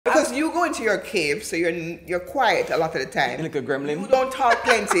Because you go into your cave, so you're quiet a lot of the time. Like a gremlin. You don't talk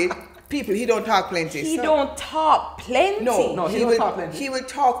plenty. People, he don't talk plenty. He don't talk plenty. No, he don't talk plenty. He will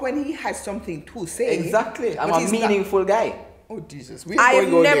talk when he has something to say. Exactly. I'm but a meaningful guy. Oh, Jesus. I have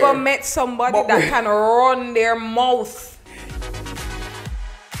never met somebody that can run their mouth.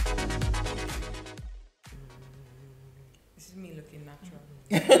 This is me looking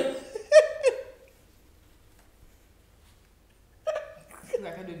natural.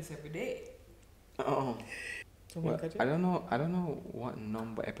 Like I do this every day. Oh. Well, I don't know what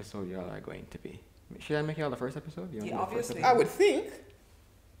number episode y'all are going to be. Should I make y'all the first episode? Yeah, obviously. I would think.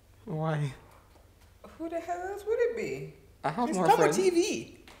 Why? Who the hell else would it be? I have It's more Tomo friends.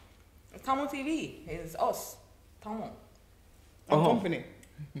 TV. Tomo TV. It's us. Tomo. And company.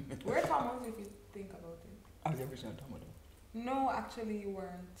 We're Tomos if you think about it. I was never seen Tomo though. No, actually you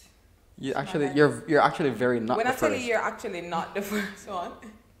weren't. You're actually very not When the I tell first. you you're actually not the first one.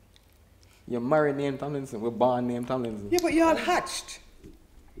 You're married named Tomlinson. We're born named Tomlinson. Yeah, but y'all hatched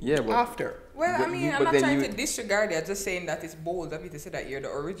Yeah, but after. Well, But I mean, you- I'm but not then trying you- to disregard it. I'm just saying that it's bold of you to say that you're the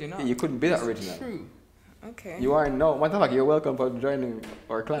original. you couldn't be that original. True. Okay. You are no. What the fuck? You're welcome for joining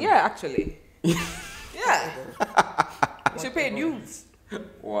our clan. Yeah, actually. Yeah. You should pay dues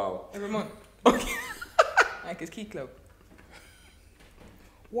Wow. every month. Like his key club.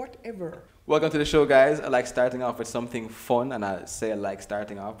 Whatever. Welcome to the show, guys. I like starting off with something fun, and I say I like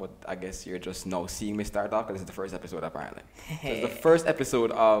starting off, but I guess you're just now seeing me start off because this is the first episode, apparently. So it's the first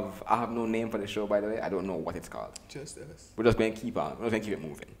episode of, I have no name for the show, by the way. I don't know what it's called. Just us. We're just going to keep on. We're just going to keep it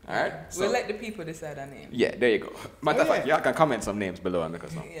moving. All right? So, We'll let the people decide our name. yeah, there you go. Matter of fact, y'all can comment some names below and make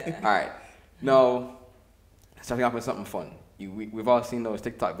us know. Yeah. All right. Now, starting off with something fun. We've all seen those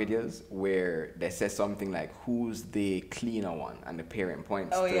TikTok videos where they say something like, who's the cleaner one? And the parent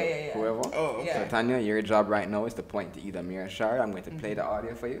points Oh, to yeah. whoever. Oh, okay. Yeah. So, Tania, your job right now is to point to either me or Shari. I'm going to play the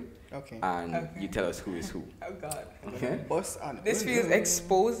audio for you. Okay. And you tell us who is who. Oh, God. Okay? Bus on. This feels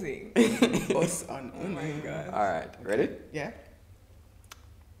exposing. Bus on. Oh, my God. All right. Ready? Yeah.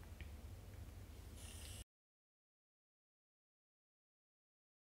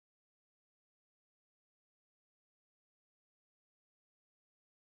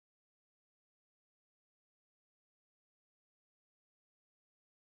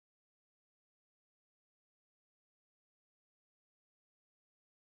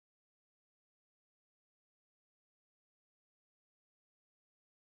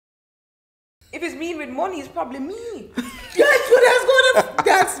 If it's me with money, it's probably me.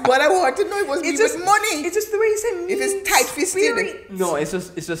 That's what I want to know. It was me with money. It's just the way you say me. If it's tight-fisted. No, it's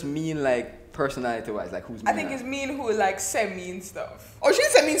just mean like personality-wise, like who's mean. I think it's mean who like say mean stuff. Oh, she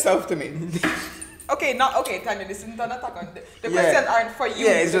said mean stuff to me. Okay, Tanya, this isn't an attack on the Yeah. questions aren't for you.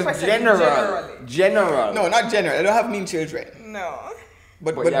 Yeah, it's The just question is general. General. No, not general. I don't have mean children. No.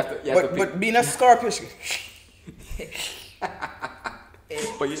 But But you have to pick. but being a Scorpio,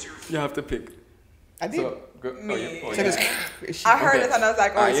 But you have to pick. I did. So, go, Me. oh, So yeah. it's- I heard Okay. it and I was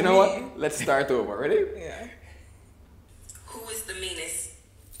like, oh, Alright, it's you know me. what? Let's start over. Ready? Yeah. Who is the meanest?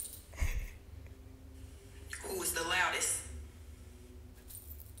 Who is the loudest?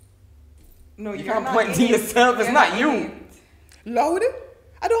 No, You you're can't not point to in it. yourself, it's You're not in you. it. loud.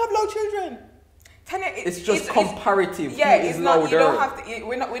 I don't have loud children. Tanya, It's just comparative. Yeah, Who is it's not. You don't louder? have to.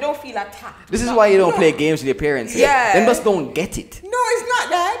 We don't feel attacked. This is why you don't play games with your parents. Yeah. Them just don't get it. No, it's not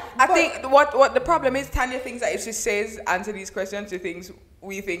that. I think what the problem is, Tanya thinks that if she says answer these questions, she thinks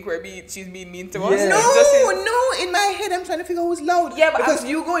we think she's being mean to us. Yeah. No, It's just- no. In my head, I'm trying to figure out who's loud. Yeah, but because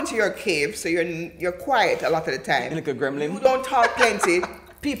you go into your cave, so you're quiet a lot of the time. Like a gremlin. You don't talk plenty.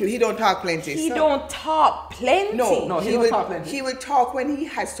 People, he don't talk plenty. He so- don't talk plenty. No, he don't will talk plenty. He will talk when he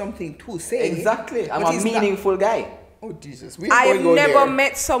has something to say. Exactly. I'm But a he's not- meaningful guy. Oh Jesus, we I have go never there.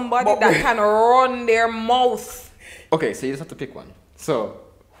 met somebody But- that can run their mouth. Okay, so you just have to pick one. So,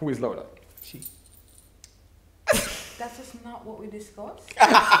 who is louder? She. That's just not what we discussed.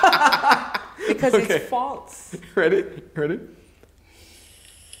 Because Okay. it's false. Ready? Ready?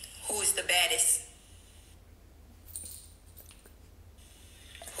 Who is the baddest?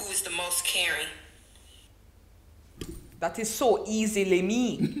 Who is the most caring? That is so easily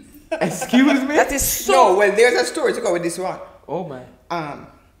me. Excuse me? That is so. No, well, there's a story to go with this one. Oh my.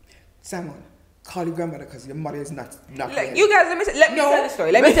 Simon, call your grandmother because your mother is not. Like, you guys, let me No. tell the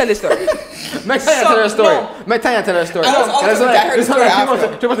story. Let me tell the story. Make Tanya tell her story. no. Make Tanya tell her story. I was out of it. I heard the story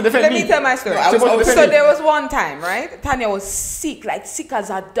after. She wants to defend Let me. me tell my story. No, I was out of So it. there was one time, right? Tanya was sick, like sick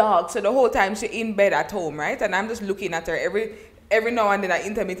as a dog. So the whole time she in bed at home, right? And I'm just looking at her every now and then. I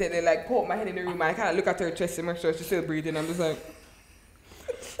intermittently like poke my head in the room and I kind of look at her chest to make sure she's still breathing. I'm just like,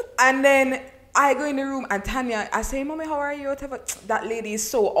 and then I go in the room and Tanya, I say, Mommy, how are you? Whatever. That lady is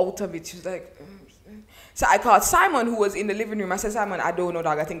so out of it. She's like, so I called Simon, who was in the living room. I said, Simon, I don't know,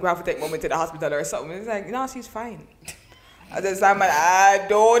 dog. I think we have to take Mommy to the hospital or something. He's like, no, she's fine. I said, Simon, I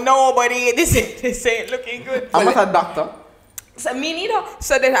don't know, buddy. This ain't looking good. I'm not a doctor. So me neither.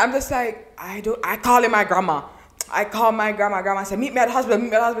 So then I'm just like, I call in my grandma. I call my grandma. Grandma said, meet me at the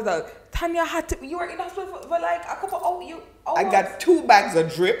hospital. Tanya had to, you were in the hospital for like a couple hours. I got 2 bags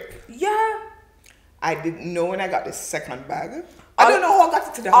of drip. Yeah. I didn't know when I got the second bag. I don't know how I got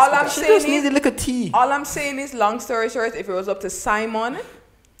it to the hospital. All I'm She saying just needs a little tea. All I'm saying is, long story short, if it was up to Simon,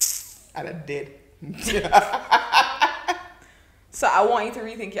 And I did. so I want you to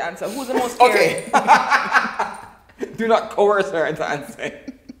rethink your answer. Who's the most caring? Okay. Do not coerce her into answering.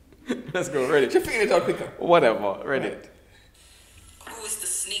 Let's go. Ready? She figured it out quicker. Whatever. Ready? Right. Who is the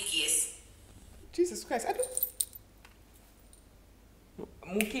sneakiest? Jesus Christ. I don't.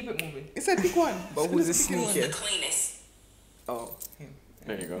 Keep it moving. It said pick one. But who's the Who's the sneakiest? cleanest? Oh, him.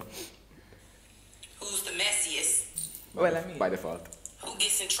 There you go. Who's the messiest? Well, I mean, By default. Who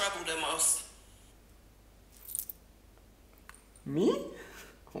gets in trouble the most? Me?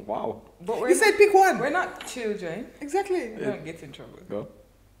 Wow. but He said pick one. we're not children. Exactly. We don't get in trouble. Go.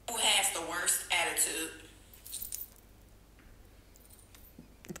 Who has the worst attitude?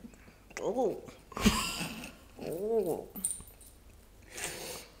 Oh.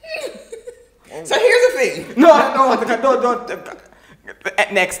 So here's the thing. No,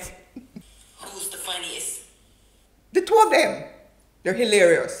 don't. Next. Who's the funniest? The 2 of them. They're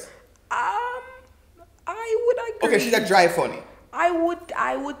hilarious. I would agree. Okay, she's a dry funny. I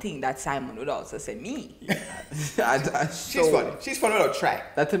would think that Simon would also say me. She's funny. She's funny without try.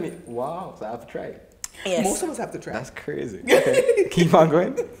 That to me. Wow. So I have to try. Yes. Most of us have to try. That's crazy. Okay. Keep on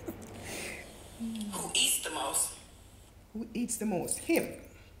going. Who eats the most? Who eats the most? Him.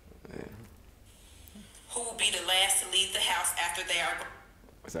 Who will be the last to leave the house after they are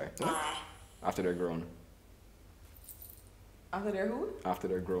Sorry. grown? After they're grown. After they're who? After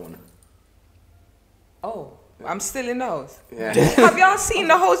they're grown. Oh, I'm still in the house. Yeah. Have y'all seen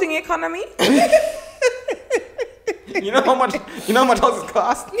the housing economy? You know how much houses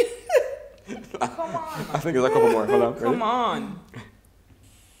cost? Come on. I think it's a couple more. Hold on. Come on.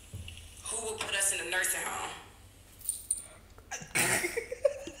 Who will put us in the nursing home?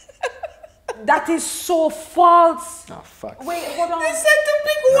 That is so false. Oh fuck. Wait, hold on. They said to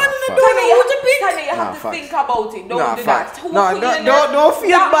pick one and fuck. I don't know who to pick. Tanya, you have Nah, to fuck. think about it. Don't Nah, do fuck. that. Who No, put you in there? don't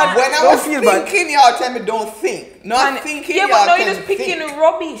feel bad. When I Don't was feel bad. thinking, y'all tell me don't think. Not Tanya, thinking, yeah, y'all but no, tell you're me just picking think.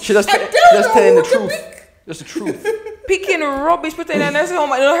 rubbish. She just I don't telling know the who to truth. pick. Just the truth. Picking rubbish, putting in a nursing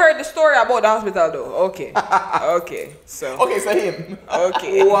home. You heard the story about the hospital, though. Okay. Okay. So. Okay, so him.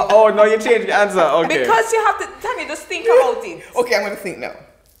 Okay. Oh no, you changed your answer. Okay. Because you have to, Tanya, just think about it. Okay, I'm gonna think now.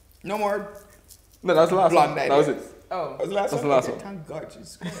 No more. No, that was the last Blonde one. idea. That was it. Oh. That was the last That's one. the last Okay, one. Thank God,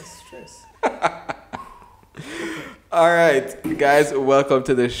 Jesus Christ, stress. All right, guys, welcome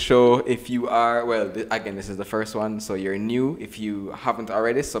to the show. If you are, again, this is the first one, so you're new. If you haven't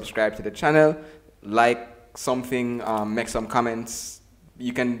already, subscribe to the channel, like something, make some comments.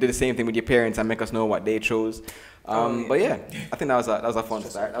 You can do the same thing with your parents and make us know what they chose. But yeah, I think that was a fun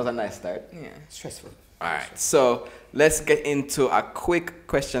start. That was a nice start. Yeah. Stressful. All right, so let's get into a quick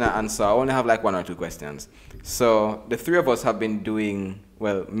question and answer. I only have like 1 or 2 questions. So the 3 of us have been doing,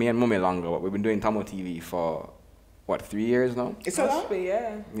 well, me and Mummy longer, but we've been doing Tomo TV for, what, 3 years now? It's a lot?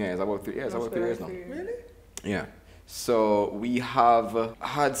 Yeah. Yeah, it's about 3 years. It's about 3 years now. Really? Yeah. So we have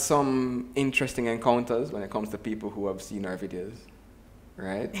had some interesting encounters when it comes to people who have seen our videos,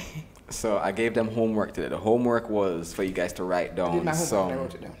 right? So I gave them homework today. The homework was for you guys to write I down did my homework some. and I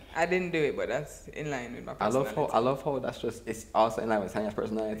wrote it down. I didn't do it, but that's in line with my I personality. love how that's just, it's also in line with Tanya's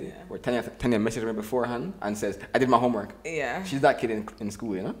personality. Yeah. Where Tanya messaged me beforehand and says, I did my homework. Yeah. She's that kid in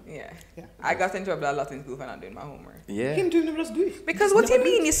school, you know? Yeah. Yeah. I got in trouble a lot in school for not doing my homework. Yeah. Him doing just do it. Because what do you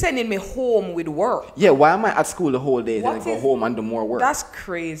mean you're sending me home with work? Yeah, why am I at school the whole day What then go is- home and do more work? That's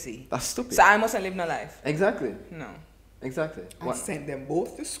crazy. That's stupid. So I mustn't live no life. Exactly. No. Exactly. I What? sent them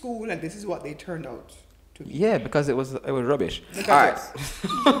both to school and this is what they turned out to be. Yeah, because it was rubbish. Look All at right. us.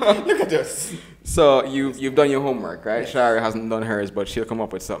 Look at us. So you've done your homework, right? Shari hasn't done hers, but she'll come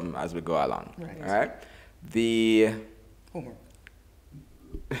up with something as we go along. Right. All right. The Homework.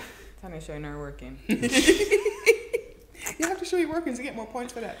 Tanya showing her working. You have to show your workings to get more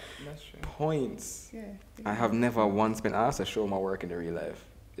points for that. That's true. points. Yeah. I have never once been asked to show my work in the real life.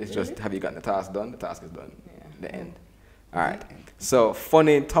 It's just, have you gotten the task done? The task is done. Yeah. The end. All right. So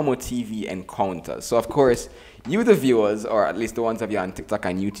funny Tomo TV encounters. So of course, you the viewers, or at least the ones of you on TikTok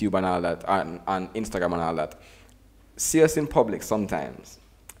and YouTube and all that, on Instagram and all that, see us in public sometimes,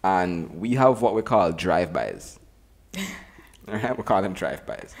 and we have what we call drive-bys. All right, we call them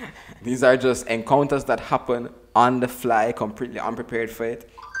drive-bys. These are just encounters that happen on the fly, completely unprepared for it,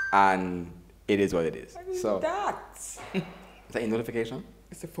 and it is what it is. So That. is that a notification?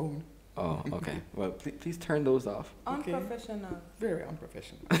 It's a phone. Oh, okay. Well, please turn those off. Unprofessional. Very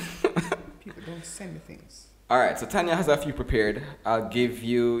unprofessional. People don't send me things. All right, so Tanya has a few prepared. I'll give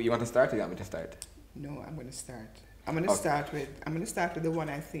you. You want to start or you want me to start? No, I'm gonna start. I'm gonna Okay. start with the one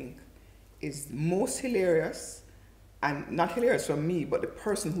I think is most hilarious, and not hilarious for me, but the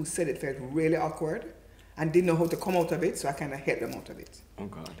person who said it felt really awkward and didn't know how to come out of it, so I kind of helped them out of it. Oh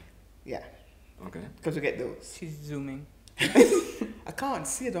God. Yeah, Okay. because we get those. She's zooming. I can't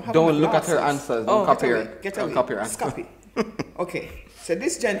see it. Don't look at her answers. Don't copy her. Get Don't away. copy her answers. Copy. Okay, so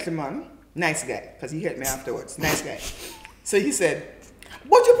this gentleman, nice guy, because he helped me afterwards. Nice guy. So he said,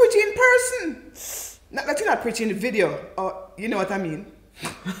 "What you preach in person? Not that you're not preaching the video. Or you know what I mean?"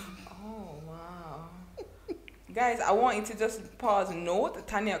 Oh, wow. Guys, I want you to just pause and note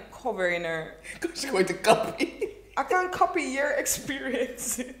Tanya covering her. She's going to copy. I can't copy your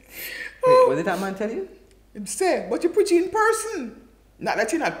experience. Wait, what did that man tell you? It said, "What you preaching in person? Not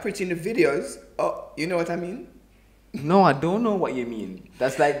that you're not preaching the videos. Oh, you know what I mean?" No, I don't know what you mean.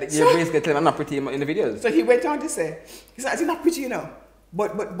 That's like you're basically telling me I'm not pretty in the videos. So he went on to say, "He's not, you're not pretty, you know.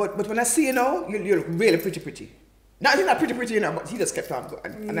 But when I see you now, you're really pretty. Not you're not pretty, you know." But he just kept on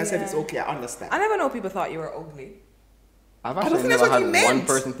going, and I said, "It's okay, I understand." I never know people thought you were ugly. I've don't actually think never that's what had he one meant.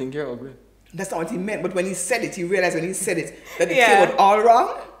 person think you're ugly. That's not what he meant. But when he said it, he realized when he said it that it Yeah. came out all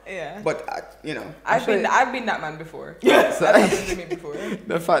wrong. Yeah. But you know, I've been that man before. Yeah, so That's happened to me before.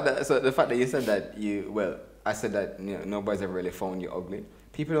 the fact that you said that I said that nobody's ever really found you ugly.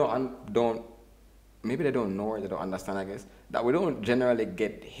 People don't maybe they don't know or they don't understand, I guess, that we don't generally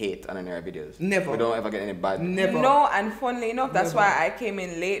get hate on our videos. Never. We don't ever get any bad. never. No, and funnily enough, that's Never. why I came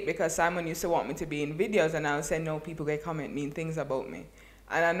in late, because Simon used to want me to be in videos, and I would say, no, people get comment mean things about me.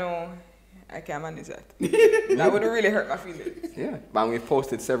 And I know I can't manage that. That would really hurt my feelings. Yeah, but we've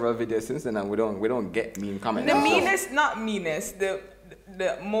posted several videos since then, and we don't get mean comments. The So- meanest, not meanest, the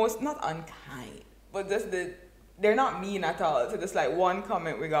most, not unkind, but just they're not mean at all. So just like one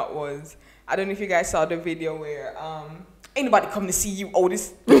comment we got was, I don't know if you guys saw the video where, ain't nobody come to see you,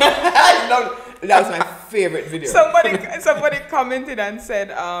 Otis. I love that was my favorite video. Somebody commented and said,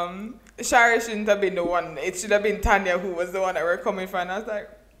 Shari shouldn't have been the one. It should have been Tanya who was the one that we're coming from. And I was like,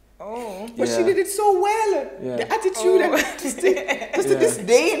 oh. But she Yeah. did it so well. Yeah. The attitude and just the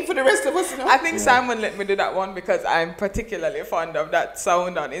disdain for the rest of us. You know? I think Simon let me do that one because I'm particularly fond of that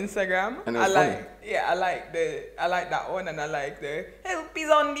sound on Instagram. And it was funny. I like that one, and I like the help is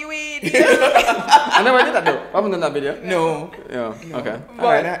on the way. I never did that though. I haven't done that video. No. Yeah. No. Okay.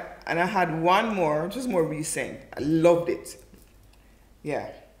 But- And I had one more, just more recent. I loved it. Yeah.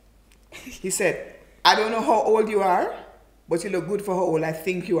 He said, "I don't know how old you are, but you look good for how old I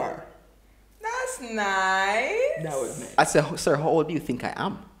think you are." That's nice. That was nice. I said, sir, how old do you think I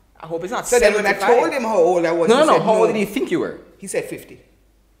am? I hope it's not So then when I 75. told him how old I was, No, he no. said How old did you think you were? He said 50.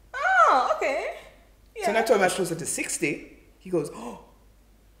 Oh, okay. Yeah. So when I told him I was closer to 60, he goes, "Oh,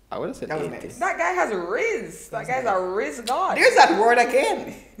 I would have said That was 80. nice. That guy has a riz. That guy's a riz god. there's that word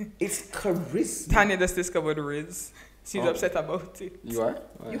again." It's charisma. Tanya just discovered riz. She's Oh. upset about it. You are?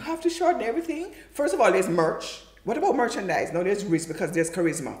 You have to shorten everything. First of all, there's merch. What about merchandise? No, there's risk because there's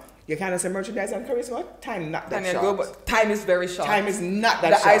charisma. You can't say merchandise and charisma. Time not that Tanya, short. go, but time is very short. Time is not that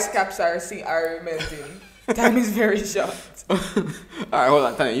the short. ice caps are melting. Time is very short. All right, hold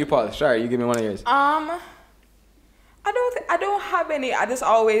on. Tanya, you pause. Shari, you give me one of yours. I don't have any. I just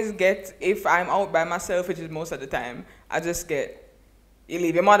always get, if I'm out by myself, which is most of the time, I just get, you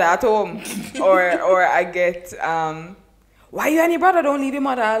leave your mother at home, or I get, why you and your brother don't leave your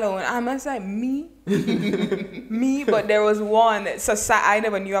mother alone? I'm just like, me. But there was one, so I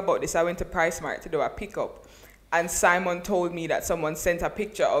never knew about this. I went to PriceMart to do a pickup, and Simon told me that someone sent a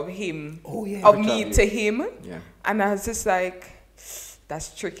picture of him, Oh, yeah. of Picture me of you. to him, Yeah. and I was just like,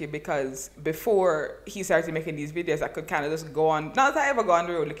 that's tricky, because before he started making these videos, I could kind of just go on, not that I ever go on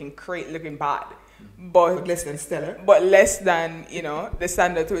the road looking bad, But less than stellar. but less than, the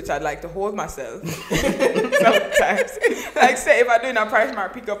standard to which I'd like to hold myself sometimes. Like, say, if I'm doing a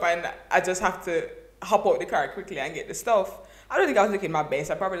PriceMart pickup and I just have to hop out the car quickly and get the stuff, I don't think I was looking my best.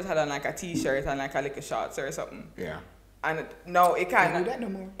 I probably just had on like a t-shirt and like a little shorts or something. Yeah. And no, it Can't kind do of, that no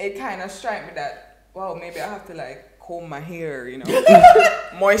more. it kind of struck me that, wow, maybe I have to like comb my hair,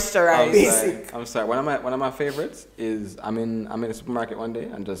 moisturize. Basic. I'm sorry. One of my favorites is I'm in the supermarket one day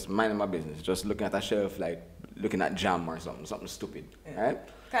and just minding my business, just looking at a shelf, like looking at jam or something stupid. Yeah. Right?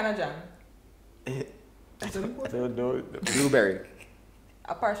 Kind of jam. I don't know. Blueberry.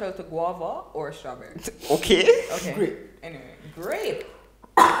 A partial to guava or strawberry? Okay. Okay. Grape. Anyway, grape.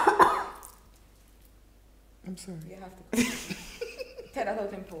 I'm sorry. You have to take that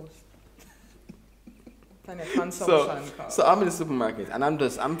out in post. Kind of consumption cost. So I'm in the supermarket and I'm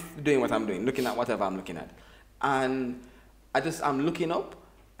doing what I'm doing, looking at whatever I'm looking at. And I'm looking up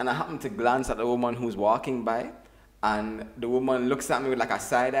and I happen to glance at the woman who's walking by and the woman looks at me with like a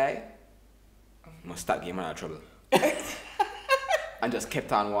side eye. Must start getting out of trouble. And just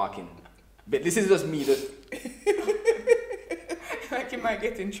kept on walking. But this is just me. Like you might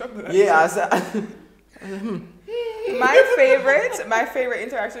get in trouble. Yeah, I said, My favorite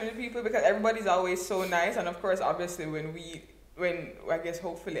interaction with people, because everybody's always so nice, and of course, obviously, when I guess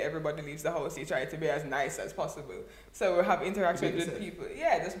hopefully everybody leaves the house, you try to be as nice as possible. So we have interactions with people.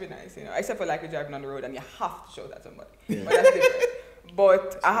 Yeah, just be nice, except for like you're driving on the road and you have to show that to somebody. Yeah. But that's different.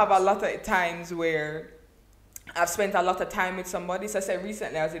 But I have a lot of times where I've spent a lot of time with somebody. So I said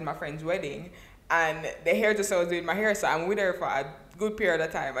recently I was in my friend's wedding, and the hairdresser was doing my hair, so I'm with her for a good period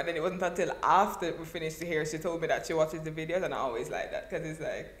of time. And then it wasn't until after we finished the hair she told me that she watches the videos, and I always like that because it's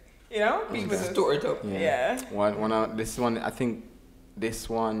like, people just store it up. Yeah. This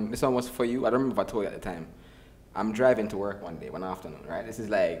one was for you. I don't remember if I told you at the time. I'm driving to work one day, one afternoon, right? This is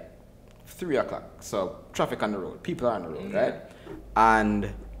like 3 o'clock, so traffic on the road, people are on the road, right?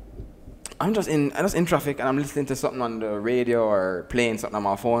 And I'm just in traffic and I'm listening to something on the radio or playing something on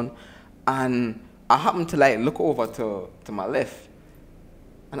my phone, and I happen to like look over to my left,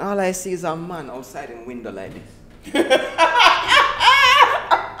 and all I see is a man outside in window like this.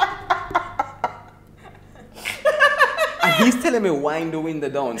 And he's telling me wind the window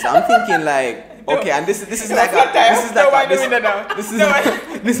down. So I'm thinking like, okay, and this is like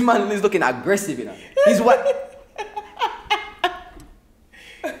this man is looking aggressive, He's what?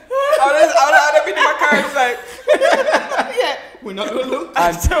 I would have been in my car. It's like, Yeah, we're not gonna look.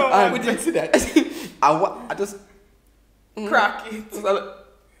 And We didn't see that. I just crack it.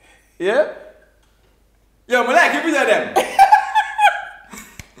 yeah. Yo, Malak, give me that them.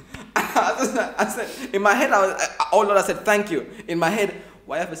 I said in my head, I said thank you. In my head,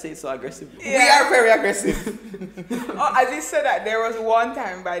 why have to say it so aggressively? We are very aggressive. As he said that, there was one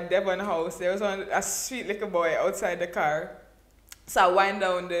time by Devon House, there was a sweet little boy outside the car. So I wind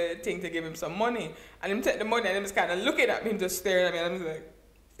down the thing to give him some money. And him take the money and him just kind of looking at me, him just staring at me, and I'm just like,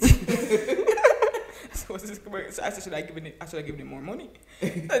 so what's this? So I said, should I have given him more money? So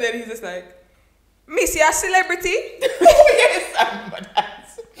then he's just like, Miss, you're a celebrity? Oh yes, I remember that.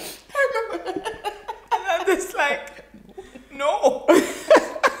 And I'm just like, no.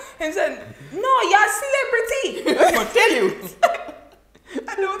 He said, no, you're a celebrity. I tell you. I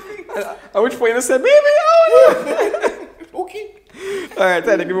don't think so. I went for you and said, baby, Okay. all right,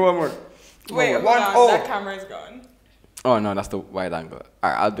 Tanya, give me one more. Wait, one. that camera's gone. Oh no, that's the wide angle. All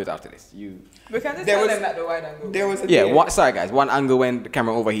right, I'll do it after this. We can just There tell was- them that the wide angle. There was a Yeah, day- sorry guys, one angle when the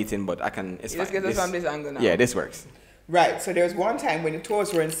camera overheating, but I can. It's You fine. just get us from this angle now. Yeah, this works. Right, so there was one time when the two of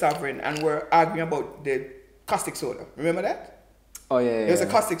us were in Sovereign and we're arguing about the caustic soda. Remember that? Oh yeah. It was a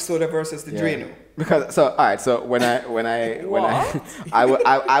caustic soda versus the Drano. Because all right, so when I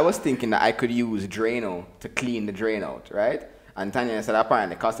was thinking that I could use Drano to clean the drain out, right? And Tanya said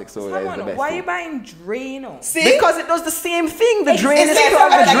apparently caustic soda is the best. Why are you thing. buying Drano? See? Because it does the same thing. The drain is It's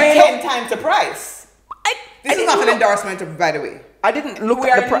called the like drain. 10 times the price. This is not an look- endorsement, by the way. I didn't look We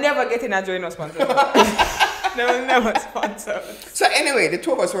at the are price. never getting a Drano sponsor. They will never sponsor us. So anyway, the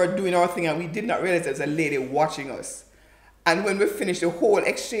two of us were doing our thing and we did not realize there was a lady watching us. And when we finished the whole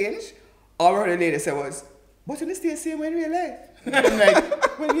exchange, all the lady said was, but you stay the same way in real life? I'm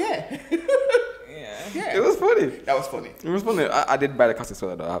like, well, yeah. Yeah. It was funny. That was funny. It was funny. I did buy the caustic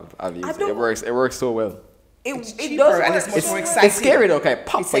soda though. I've used it. don't- It works. It works so well. It's It cheaper does and work it's much so more well. exciting. It's scary though. Okay,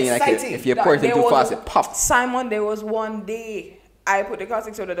 pop It's when you like it. exciting. If you pour it in There too was- fast, it pops. Simon, there was one day I put the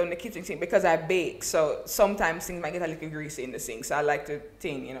caustic soda down the kitchen sink because I bake. So sometimes things might get a little greasy in the sink. So I like to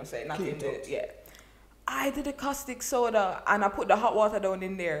say not in the, yeah. I did the caustic soda and I put the hot water down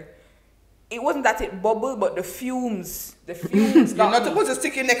in there. It wasn't that it bubbled, but the fumes You're got not me. supposed to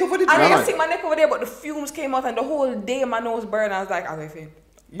stick your neck over the I drain. didn't stick my neck over there, but the fumes came out and the whole day my nose burned. I was like, I'm fine.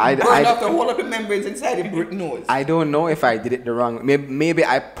 I Burned off the whole of the membranes inside the brick nose. I don't know if I did it the wrong. Maybe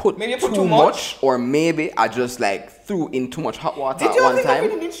I put, Maybe you put too too much, or maybe I just like threw in too much hot water Did at you one think of time.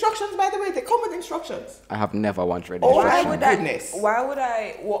 reading the instructions, by the way? They come with instructions. I have never once read Oh, instructions. why would goodness. Why would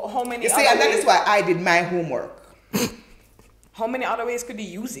I? How many? You see, other and that ways- is why I did my homework. How many other ways could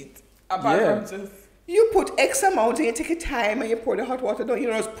you use it apart Yeah. from just? You put X amount and you take your time and you pour the hot water down. You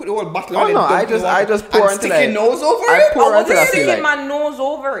don't just put the whole bottle Oh, on it. no, dump I the just- water I just pour and until stick your I- nose over I it. pour I until I was feel sticking like- my nose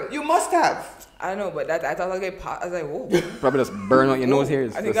over it. You must have. I don't know, but that I thought I was like, I was like, whoa. Probably just burn out your nose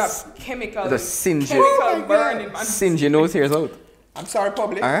hairs. I think Just- got chemical. just singe it. Chemical burning, man. Singe your nose hairs out. I'm sorry,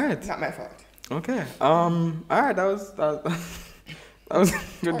 public. All right. Not my fault. Okay. All right. That was good.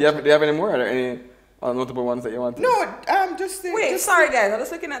 Do you have any more? Are there any notable ones that you want? No, just Wait, just, sorry guys, I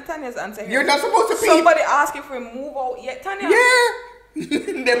was looking at Tanya's answer here. You're not supposed to peep. Somebody asked if we move out yet, Tanya. Yeah. They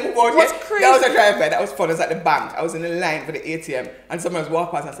move out. What's yet. crazy? That was a drive-by. That was fun. I was at the bank. I was in the line for the ATM, and someone was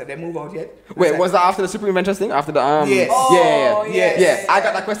walking past. And I said, "They move out yet?" Wait, was that after the Super Inventors thing? After the Yes. Oh, yeah. yes. I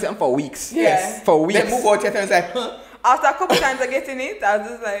got that question for weeks. Yes. For weeks. They move out yet, and I was like, "Huh?" After a couple times of getting it, I was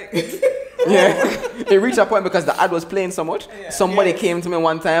just like, Yeah. It reached a point because the ad was playing so much. Yeah. Somebody Yes. came to me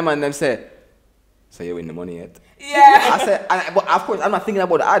one time and then said, "So you win the money yet?" yeah. I said, but of course I'm not thinking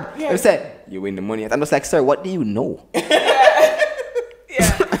about the ad. Yeah. They said, "You win the money yet?" I'm just like, "Sir, what do you know?" Yeah.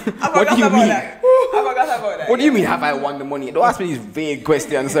 I What do forgot you about mean? that. I forgot about that. What do you mean have I won the money? Don't ask me these vague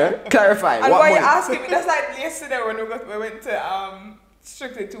questions, sir. Clarify. And what why you money? asking me, that's like yesterday when we went to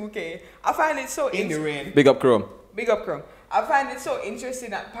Strictly 2K. I find it so In the rain. Big up, Chrome. Big up, Chrome. I find it so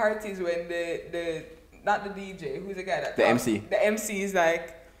interesting at parties when the not the DJ, who's the guy that The MC. The MC is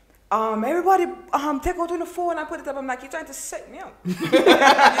like, everybody take out on the phone and put it up. I'm like, you're trying to set me up. You're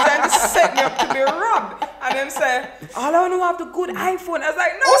trying to set me up to be robbed. And them say, all I want to have the good iPhone. I was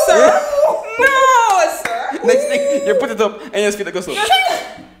like, no, sir. No, sir. Next thing, you put it up and you just feel like go so.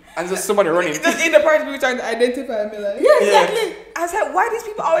 And just somebody running. Just in the party, people trying to identify me. Like, Yeah, exactly. I was like, why these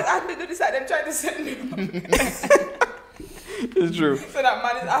people always ask me to do this? Like, them trying to set me up. It's true. So that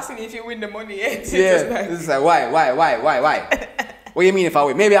man is asking if you win the money. It's Yeah. just like, This is like, why? What do you mean if I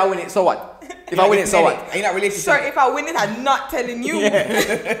win? Maybe I win it, so what? If I win it, so what? Are you not related to sir, me? if I win it, I'm not telling you.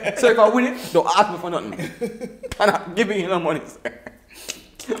 Yeah. So if I win it, don't ask me for nothing. I'm not giving you no money, sir.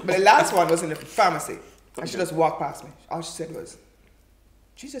 But the last one was in the pharmacy. And she just walked past me. All she said was,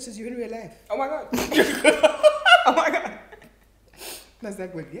 "Jesus, is you in real life?" Oh my God. Oh my God. And I was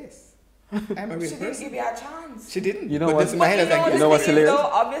like, "Well, yes. I'm a real She didn't person." give you a chance. She didn't. You know but what? this in my head, I was like, You yes. know what's the thing is,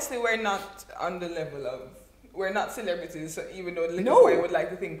 hilarious? though, obviously, we're not on the level of, we're not celebrities, so even though the little No. boy would like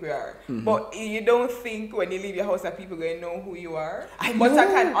to think we are. But you don't think when you leave your house that people going to know who you are. I But I know.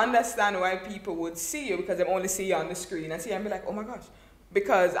 can understand why people would see you because they only see you on the screen and see you and be like, oh my gosh.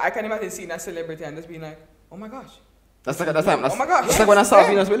 Because I can imagine seeing a celebrity and just being like, oh my gosh. That's like Oh my gosh. That's like when I saw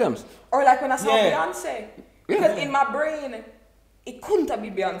Venus Williams. Or like when I saw Yeah. Beyonce. Because in my brain, it couldn't have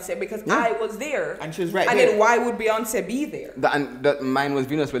been Beyonce because I was there. And she was right and there. then why would Beyonce be there? That mine was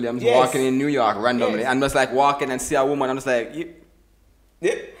Venus Williams Yes. walking in New York randomly. Yes. And just like walking and see a woman. I'm just like,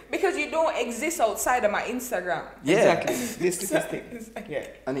 Yeah, Because you don't exist outside of my Instagram. yeah. exactly. This is the thing. Yeah.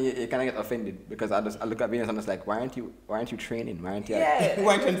 And you kind of get offended because I look at Venus and I'm just like, why aren't you training? Why aren't you? Yeah. Who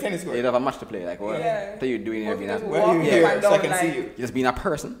went to the tennis court? You don't have a match to play. Like, what? Yeah. What are you doing here, Or Venus? because Why are you walk here? up and So I down can like- see you. You just being a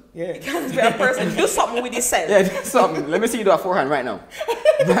person. Yeah. Can't be a person. Do something with yourself. Yeah, do something. Let me see you do a forehand right now.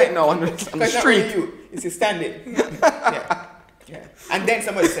 Right now on the Because it's not street. really you. It's a standing. Yeah. Yeah. And then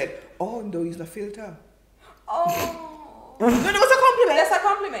somebody said, "Oh no, he's not filter." Oh. No, that was a compliment. That's a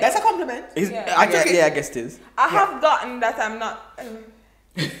compliment. That's a compliment. Yeah. I guess it is. I have gotten that I'm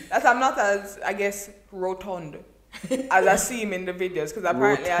not as, I guess, rotund as I see him in the videos because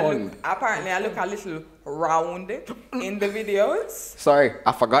apparently I look a little round in the videos. Sorry,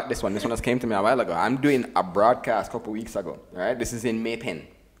 I forgot this one. This one just came to me a while ago. I'm doing a broadcast a couple weeks ago. Right? This is in Maypen.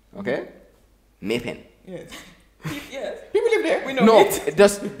 Okay? Maypen. Yes. Yes, People live there. we know No,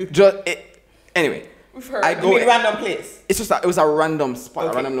 it. anyway. We've heard. I You go mean random place. It's just it was a random spot,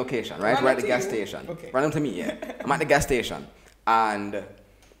 Okay. a random location, right? Random We're at the to gas you? station. Okay. Random to me, yeah. I'm at the gas station and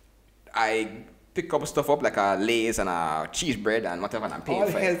I pick up stuff up like a Lay's and a cheese bread and whatever and I'm paying All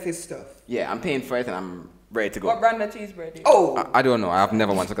for it. healthy stuff. Yeah, I'm paying for it and I'm ready to go. What brand of cheese bread? Oh. I don't know. I've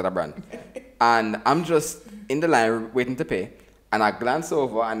never once looked at a brand. And I'm just in the line waiting to pay. And I glance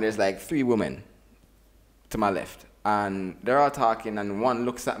over and there's like 3 women to my left. And they're all talking and one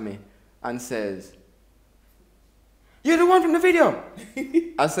looks at me and says, "You're the one from the video."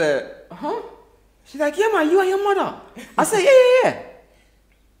 I said, "Huh?" She's like, "Yeah, man, you and your mother." I said, "Yeah.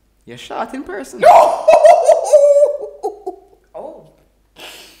 You're short in person." Oh.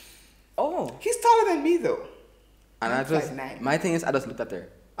 Oh. He's taller than me though. And I I'm just, 5'9". my thing is, I just looked at her.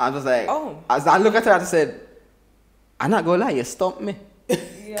 I was like, Oh. as I look at her, I just said, "I'm not gonna lie, you stumped me."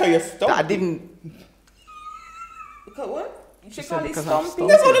 So you're stumped. I didn't. Because what? You should She call said it because I'm stumpy.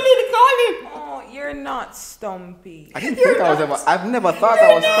 That's what the lady called him. Oh, you're not stumpy. I didn't think I was ever. I've never thought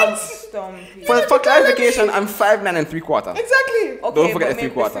I was stumped. Stumpy. For clarification, I'm 5'9" and 3/4. Exactly. Okay, Don't forget but the maybe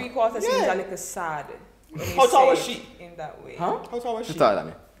three-quarter. the 3/4 seems Yeah. a little sad. when you How tall say was it she? In that way. Huh? How tall was She's she? taller than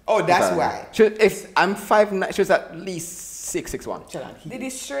me. Oh, that's why. If I'm 5'9", she was at least 6'1". Did he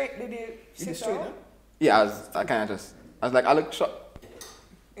straight? Did he sit straight up? up? Yeah, I was like, I look short.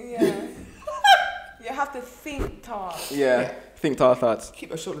 Yeah. You have to think tall. Yeah. Think tall thoughts. Keep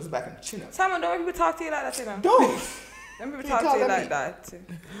your shoulders back and chin up. Simon, don't people talk to you like that, you know? Don't. Don't people talk to you like that.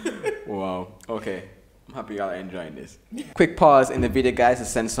 Wow. Okay. I'm happy y'all are enjoying this. Quick pause in the video, guys, to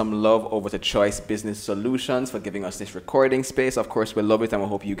send some love over to Choice Business Solutions for giving us this recording space. Of course, we love it and we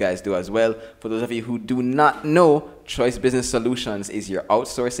hope you guys do as well. For those of you who do not know, Choice Business Solutions is your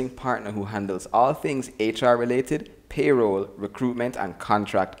outsourcing partner who handles all things HR related, payroll, recruitment, and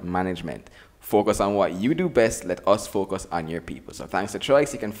contract management. Focus on what you do best. Let us focus on your people. So thanks to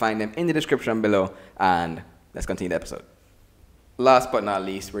Choice. You can find them in the description below. And let's continue the episode. Last but not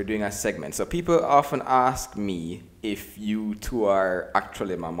least, we're doing a segment. So people often ask me if you two are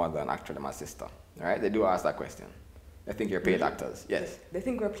actually my mother and actually my sister. All right? They do ask that question. They think you're paid actors. Yes. They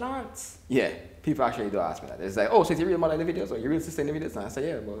think we're plants. Yeah. People actually do ask me that. It's like, oh, so is your real mother in the videos or your real sister in the videos? And I say,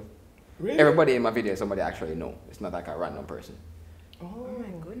 yeah, but Really? everybody in my video, somebody actually know. It's not like a random person. Oh my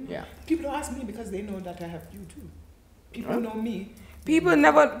goodness. Yeah. People don't ask me because they know that I have you too. People know me. People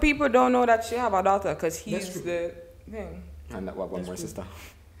don't know that she have a daughter because he's the thing. And that one more sister.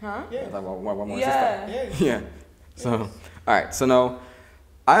 Huh? Yeah. That one more Yeah. sister. Yeah. So, all right. So now,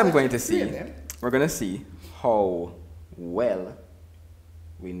 I'm going to see. Three of them. We're going to see how well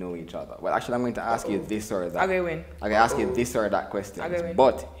we know each other. Well, actually, I'm going to ask you this or that. Okay, win. I'm going to ask you this or that question. Okay, win.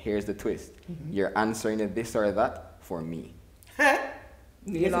 But here's the twist. You're answering it this or that for me.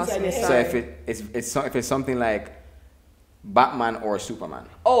 You lost me. So Sorry. if it's something like Batman or Superman.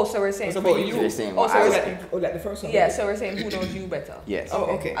 Oh, so we're saying What's for about you. You're saying Oh, what so I we're like. saying. Like the first one. Yeah, so we're saying who knows you better. Yes. Oh,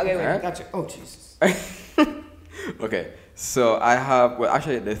 okay. Okay, win. Alright. Gotcha. Oh, Jesus. Okay, so I have, well,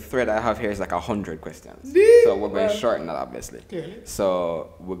 actually, the thread I have here is like 100 questions. So we're going to shorten that, obviously. Clearly.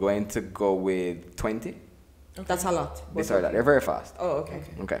 So we're going to go with 20. That's a lot. This or that. They're very fast. Oh, okay.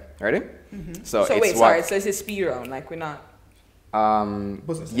 Okay, ready? So, So it's wait, what, sorry. So it's a speed round. Like we're not.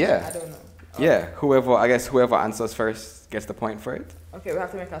 Business. I yeah, don't know. yeah. Whoever answers first gets the point for it. Okay, we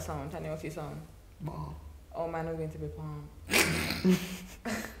have to make a sound. Tanya, what's your sound? Oh man, we're going to be palm.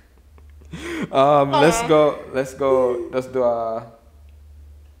 Let's go. Let's do a.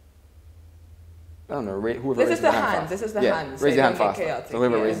 I don't know. Whoever This raises is the their hand hand. fast. This is the Yeah, hand. raise your hand don't get faster. chaotic, So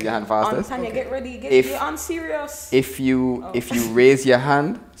whoever yeah. raises your hand fastest. Tanya, get ready. If- You're on serious. If you raise your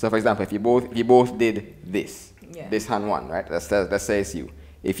hand, so for example, if you both did this, Yeah. this hand won, right? Let's say it's you.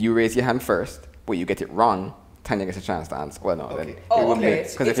 If you raise your hand first, but you get it wrong, Tanya gets a chance to answer. Well, no, Okay. then Oh, it wouldn't okay.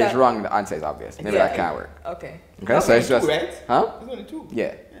 because if It's it's a- wrong, the answer is obvious. Maybe Yeah. that can't work. Okay. Okay, so it's just, Two, right? huh? There's only two.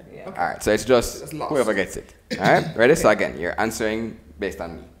 Yeah. Yeah. All right, so it's just That's lost. whoever gets it. All right, ready? So again, you're answering based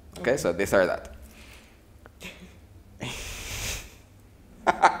on me. Okay, so this or that.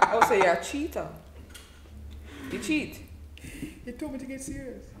 Oh, so you're a cheater. You cheat. You told me to get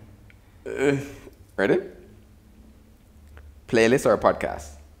serious. Ready? Playlist or podcast?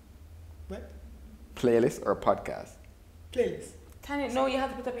 What? Playlist or podcast? Playlist. Tanya, no, you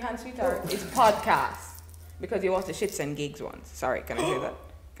have to put up your hand, sweetheart. It's podcast. Because you watch the shits and gigs ones. Sorry, can I say that?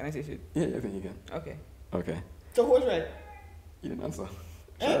 Can I say shit? Yeah, I think you can. Okay. Okay. So who's right? You didn't answer.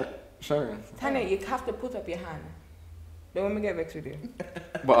 Eh? Sure. Tanya, you have to put up your hand. Don't let me get vexed with you.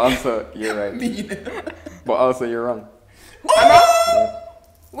 But also, you're right. But also, you're wrong.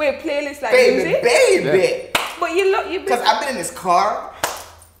 Wait, playlist like Baby, music? baby. But you look, you Because I've been in this car.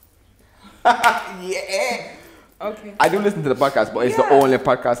 Yeah. Okay. I do listen to the podcast, but it's the Yeah. only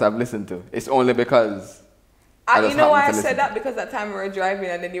podcast I've listened to. It's only because. I You just know why I happened to said listen. that? Because that time we were driving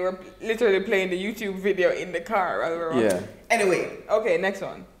and then you were literally playing the YouTube video in the car. While we were Yeah. watching. Anyway. Okay, next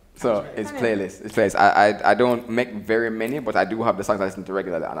one. So it's playlist. It's playlist. I don't make very many, but I do have the songs I listen to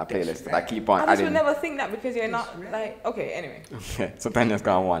regularly on a playlist that I keep on I just would adding. never think that because you're not like, okay, anyway. Okay, so Tanya's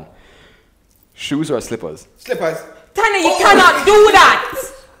gone one. Shoes or slippers? Slippers. Tanya, you cannot do that!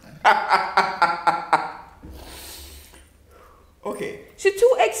 Okay. She's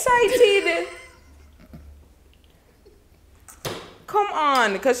too excited. Come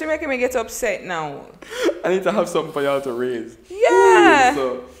on, because she's making me get upset now. I need to have something for y'all to raise. Yeah.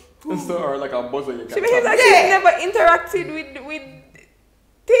 So or like a buzzer you can She behaves tap. like she's never interacted with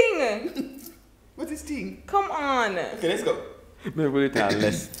thing. What's this thing? Come on. Okay, let's go. Maybe we'll do it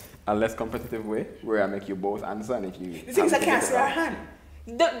in a less competitive way, where I make you both answer, and if you. The thing is, I can't see her hand.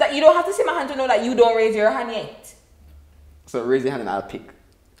 That you don't have to see my hand to know that you don't raise your hand yet. So raise your hand and I'll pick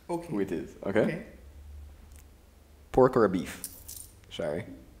Okay. who it is. Okay. Okay. Pork or beef? Shari.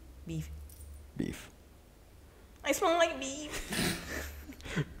 Beef. Beef. I smell like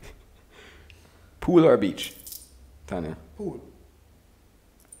beef. Pool or beach? Tanya. Pool.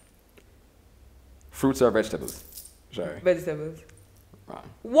 Fruits or vegetables? Shari. Vegetables. Wrong.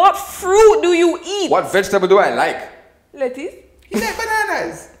 What fruit do you eat? What vegetable do I like? Lettuce. You like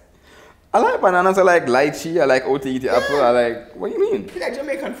bananas? I like bananas. I like lychee. I like OTET apple. I like. What do you mean? You like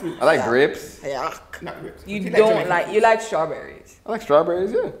Jamaican fruit? I like grapes. Yuck. Not grapes. You but don't Jamaican like. fruit. You like strawberries. I like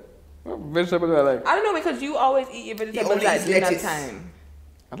strawberries. Yeah. What vegetable do I like? I don't know because you always eat your vegetables only like eat dinner lettuce. time.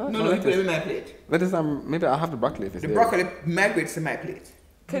 I like No, you put it lettuce. in my plate. Lettuce. Maybe I'll have the broccoli if it's The there. broccoli migrates to my plate.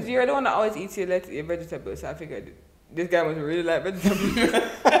 Because you're the one that always eats your vegetables. So I figured this guy must really like vegetables.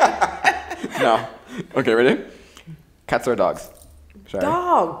 No. Okay, ready? Cats or dogs? Shari.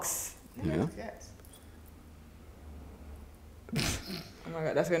 Dogs. Yeah. Yes. Oh my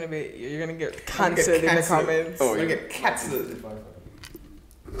god, that's gonna be. You're gonna get cancelled in the cancelled. comments. Oh, You yeah. get cancelled.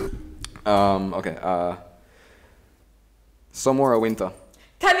 Okay. Summer or winter?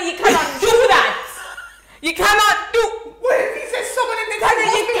 Tanya, you cannot do that. You cannot do. What if he says someone in the Tanya,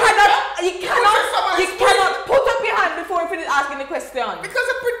 you someone is cannot put up your hand before you finish asking the question. Because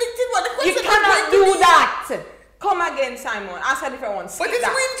I predicted what the You question cannot was going to do be. that. Come again, Simon. Ask a different one. Skip But it's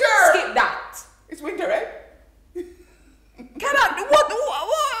that. winter. Skip that. It's winter, right? Cannot. What?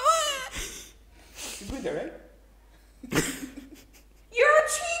 It's winter, right? You're a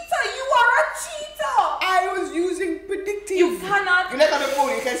cheater. You are a cheater. I was using predictive. You cannot. You're like on the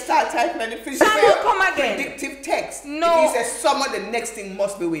phone, you can start typing and it finishes. Simon, come again. Predictive text. No. If he says summer, the next thing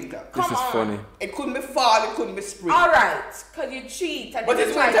must be winter. Come This is on. funny. It couldn't be fall, it couldn't be spring. All right, because you cheat. And But this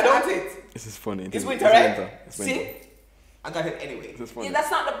it's is why winter, you don't ask- it? This is funny. It's winter, right? It's winter. See? I got it anyway. This is funny. Yeah,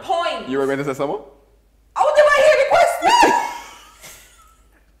 that's not the point. You were going to say summer? Oh, did I hear the question?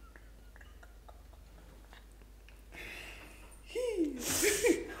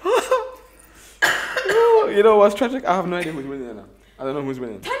 Oh, you know what's tragic? I have no idea who's winning now. I don't know who's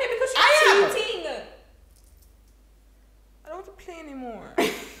winning. Tanya, because I you're am. cheating. I don't want to play anymore.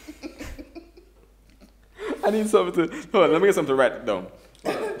 I need something to. Hold on, let me get something to write down.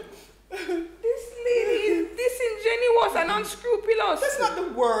 This lady is disingenuous and unscrupulous. That's not the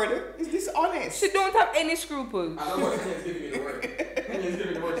word. It's dishonest. She don't have any scruples. I don't know what Ken's giving you the word. Ken's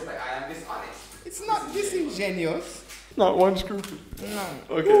giving the word just like, I am dishonest. It's not disingenuous. Not one scruple. No.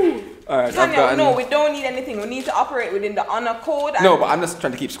 Okay. Alright, I've Tanya, gotten. no, we don't need anything. We need to operate within the honor code. And No, but I'm just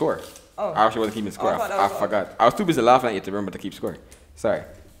trying to keep score. Oh. I actually want to keep score. Oh, I thought that I was- forgot. I was too busy laughing at you to remember to keep score. Sorry.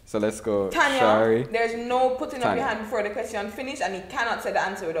 So let's go. Tanya, Shari. there's no putting up Tanya. your hand before the question finished, and you cannot say the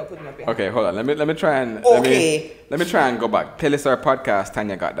answer without putting up your hand. Okay, hold on. Let me try and. Okay. Let me try and go back. Playlist or podcast?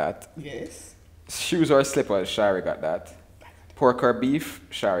 Tanya got that. Yes. Shoes or slippers? Shari got that. Pork or beef?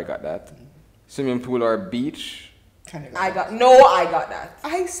 Shari got that. Swimming pool or beach? I got that.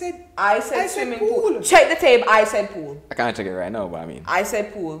 I said I said I said swimming pool. pool. Check the tape. I said pool. I can't check it right now, but I mean. I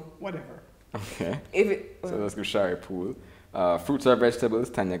said pool. whatever. Okay. If it. So let's go Shari pool. Fruits or vegetables?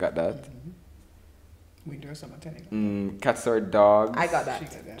 Tanya got that. Winter or summer, Tanya. Cats or dogs? I got She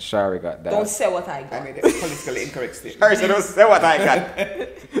that. got that. Shari got that. Don't say what I I got. made a politically incorrect statement. Shari said, don't say what I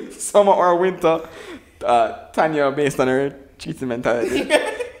got. Summer or winter? Tanya, based on her cheating mentality,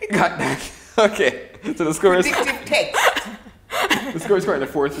 got that. Okay. So the score is Predictive text. the score is currently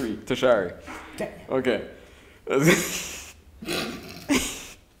 4-3 to Shari. Tanya. Okay.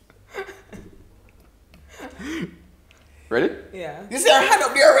 Ready? Yeah. You see her hand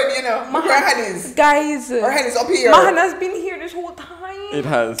up there already, you know. Look where her hand is. Guys, Her hand is up here. my hand has been here this whole time. It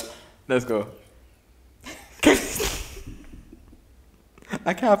has. Let's go.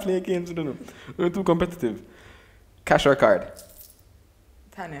 I can't play games, I don't know. We're too competitive. Cash or card?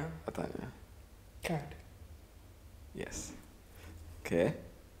 Tanya. Tanya. Card. Yes. Okay.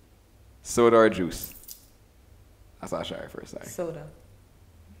 Soda or juice? I saw Shari first, sorry. Soda.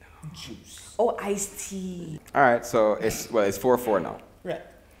 Juice. Oh, iced tea. Alright, so it's 4-4 now. Right.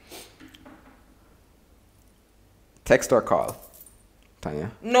 Text or call?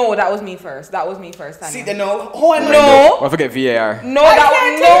 Tanya. No, that was me first. Tanya. See the no. Oh No. Oh, I forget VAR. No,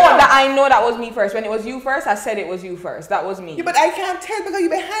 I know that was me first. When it was you first, I said it was you first. That was me. Yeah, but I can't tell because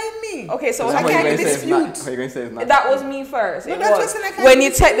you're behind me. Okay, so I what can't happened? dispute. What are you going to say it's not? That was me first. No, It that's was. just an I can't When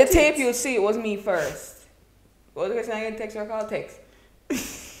you check the dispute tape, it. you'll see it was me first. What was the question again? Text or call? Text.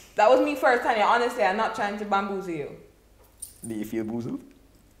 That was me first, Tanya. Honestly, I'm not trying to bamboozle you. Do you feel boozled?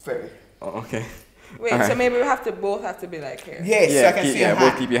 Very. Oh, okay. Wait, Alright. so maybe we have to both have to be like here. Yes, so I can see your both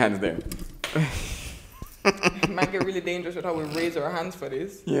hand. keep your hands there. It might get really dangerous with how we raise our hands for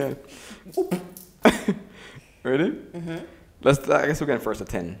this. Yeah. Ready? Mm-hmm. I guess we're going first to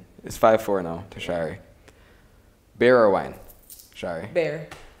 10. It's 5-4 now to Shari. Beer or wine? Shari. Bear.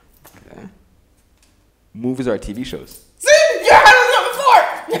 Okay. Movies or TV shows? See, your hand was up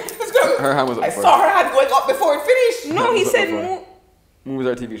before. Let's go. Her hand was up I before. saw her hand going up before it finished. No, he What's said up for? Movies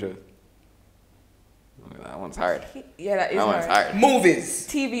or TV shows? That one's hard. Yeah, that is That one's hard. Movies.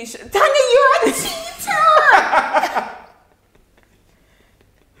 TV show. Tanya, you're a teacher!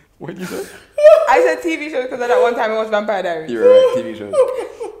 What did you say? I said TV show because of that one time I watched Vampire Diaries. You're right, TV shows.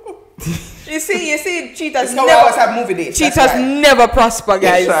 You see, cheaters It's how I always have movie dates. cheaters that's why. never prosper,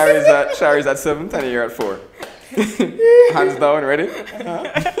 guys. Shari's at 7, Tanya, you're at 4. Hands down, ready?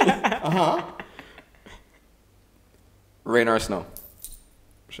 Rain or snow?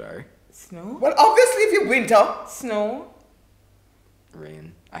 Shari. Snow? Well, obviously, if you winter. Snow?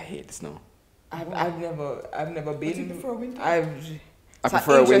 Rain. I hate the snow. I've never been. you prefer winter? I It's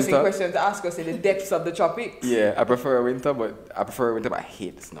prefer an interesting winter. question to ask us in the depths of the tropics. Yeah, I prefer winter, but I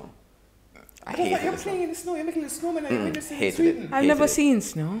hate the snow. I But hate you're the snow. playing in the snow. You're making a snowman and you're in the sea in hated Sweden. it. I've Hated never it. seen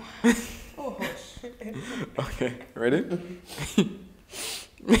snow. Oh, hush. Okay, ready?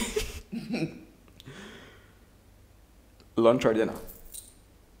 Lunch or dinner?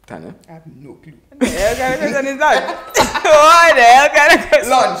 Tanya? I have no clue. What the hell kind of question is that? What the hell kind of question?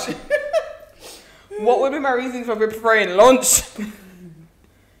 Lunch. What would be my reason for preferring lunch?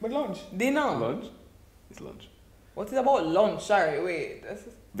 But lunch. Dinner. Lunch? It's lunch. What is about lunch? Sorry, wait.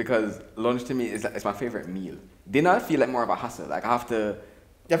 Because lunch to me is it's my favorite meal. Dinner I feel like more of a hassle. Like I have to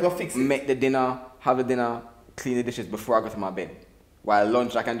You have to go fix it. make the dinner, have the dinner, clean the dishes before I go to my bed. While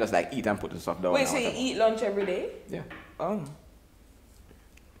lunch I can just like eat and put the stuff down. Wait, and so you whatever. eat lunch every day? Yeah. Oh.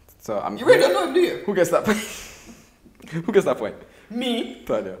 So I'm. You really don't know, do you? Who gets that point? Who gets that point? Me.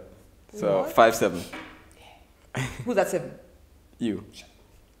 Tanya. So What? 5-7. Who's that 7? You.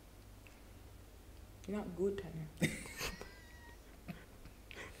 You're not good, Tanya.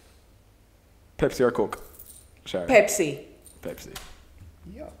 Pepsi or Coke? Sure. Pepsi. Pepsi.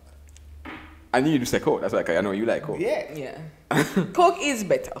 Yuck. I knew you'd say Coke. That's why I know you like Coke. Yeah. Yeah. Coke is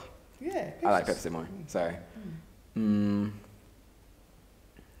better. Yeah. I like Pepsi more. Sorry.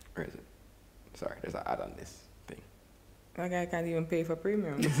 Where is it? Sorry, there's an ad on this thing. That guy can't even pay for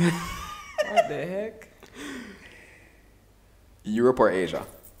premium. What the heck? Europe or Asia?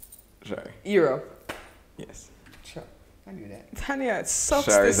 Sorry. Europe. Yes. Sure. I knew that. Tanya, it sucks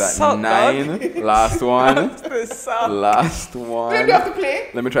Sorry, to is that suck, 9? Last one. Sucks to suck. Last Do you one. have to play?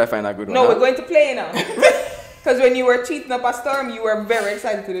 Let me try to find a good one. No, huh? we're going to play now. Because when you were cheating up a storm, you were very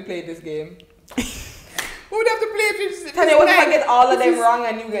excited to play this game. Who would have to play if it's Tanya, what if I get all of them This is- wrong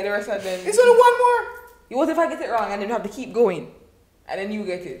and you get the rest of them? It's only one more. What if I get it wrong and then you have to keep going? And then you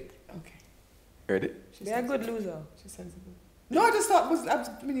get it. Okay. Ready? They're a good loser. She's sensible. No, I just thought it was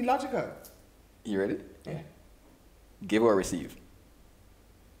really logical. You ready? Yeah. Give or receive?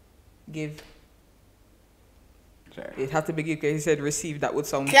 Give. Sorry. It had to be give because he said receive. That would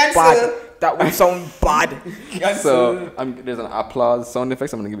sound Cancel. bad. That would sound bad. So there's an applause sound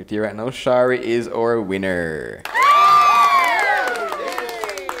effects. I'm gonna give it to you right now. Shari is our winner.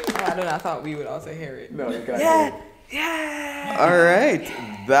 I don't know. I thought we would also hear it. No, you can't. Yeah. Yeah. All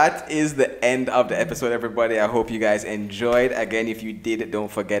right, that is the end of the episode, everybody. I hope you guys enjoyed. Again, if you did,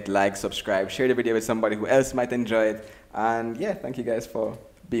 don't forget like, subscribe, share the video with somebody who else might enjoy it. And yeah, thank you guys for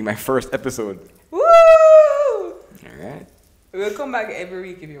being my first episode. Woo! All right. We'll come back every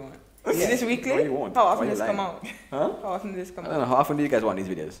week if you want. Is this weekly? No, you won't. How Why often you does this lying? come out? Huh? How often does this come I don't know. out? How often do you guys want these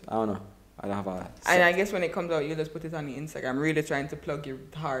videos? I don't know. I don't have a. And I guess when it comes out, you'll just put it on the Instagram. Really trying to plug you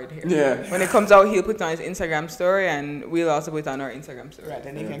hard here. Yeah. When it comes out, he'll put it on his Instagram story, and we'll also put it on our Instagram story. Right,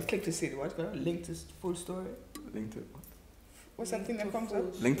 and you can click to see what's going on. Link to full story. Link to What's that thing that comes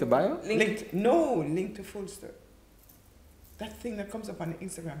up? link to bio. Link to full story. That thing that comes up on the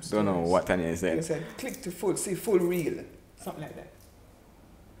Instagram story. Don't know what Tanya is It saying. said click to full, see full reel, something like that.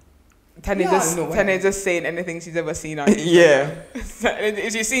 Tanya Yeah, just I know what Tanya I mean. just saying anything she's ever seen on. Yeah.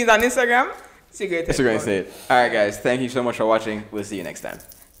 If she sees it on Instagram, she's going That's what I'm gonna say. It. All right, guys. Thank you so much for watching. We'll see you next time.